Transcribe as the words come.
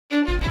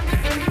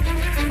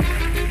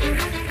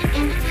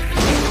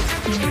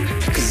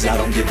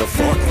give a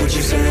fuck what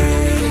you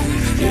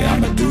say. Yeah,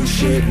 I'ma do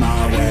shit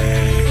my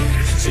way.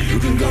 So you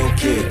can go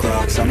kick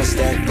rocks, I'ma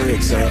stack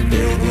bricks up,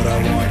 build what I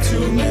want to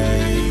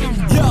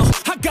make. Yo,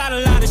 I got a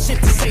lot of shit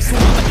to say, so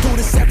I'ma do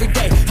this every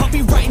day. I'll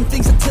be writing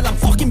things until I'm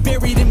fucking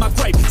buried in my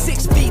grave.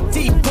 6 feet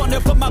deep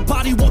under, but my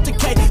body won't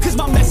decay. Cause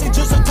my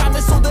messages are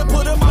timeless, so they'll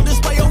put them on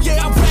display. Oh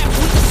yeah, I rap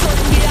with the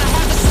certainty, I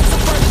have a sense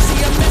of urgency.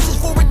 A message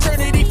for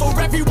eternity,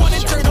 for everyone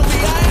eternally.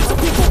 I had some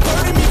people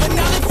burning me, but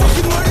now they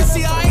fucking learning.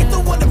 See, I ain't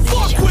the one to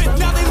fuck with,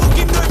 now they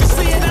looking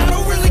nervously. And I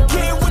don't really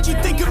care what you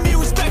think of me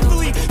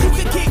respectfully. You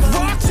can kick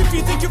rocks if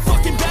you think you're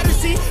fucking better.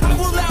 See, I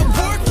will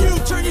outwork you,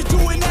 turn you to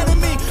an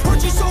enemy.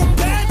 Hurt you so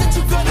bad that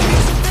you're gonna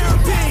need some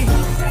therapy.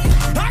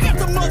 I got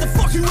the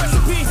motherfucking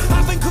recipe.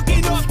 I've been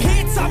cooking up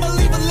hits, I'ma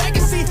leave a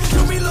legacy.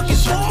 You'll be looking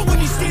small when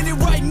you're standing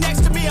right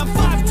next to me. I'm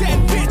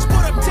 5'10", bitch,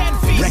 but I'm 10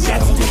 feet. I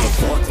don't give a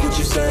fuck what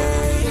you say.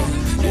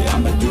 Yeah,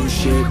 I'ma do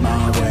shit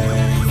my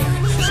way.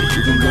 So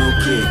you can go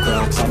kick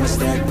rocks, I'ma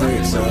stack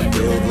bricks up,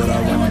 build what I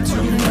want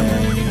to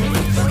make.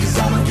 Cause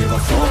I don't give a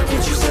fuck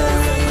what you say.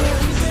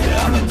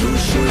 Yeah, I'ma do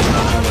shit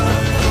my way.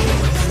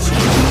 So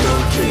you can go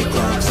kick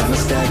rocks, I'ma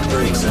stack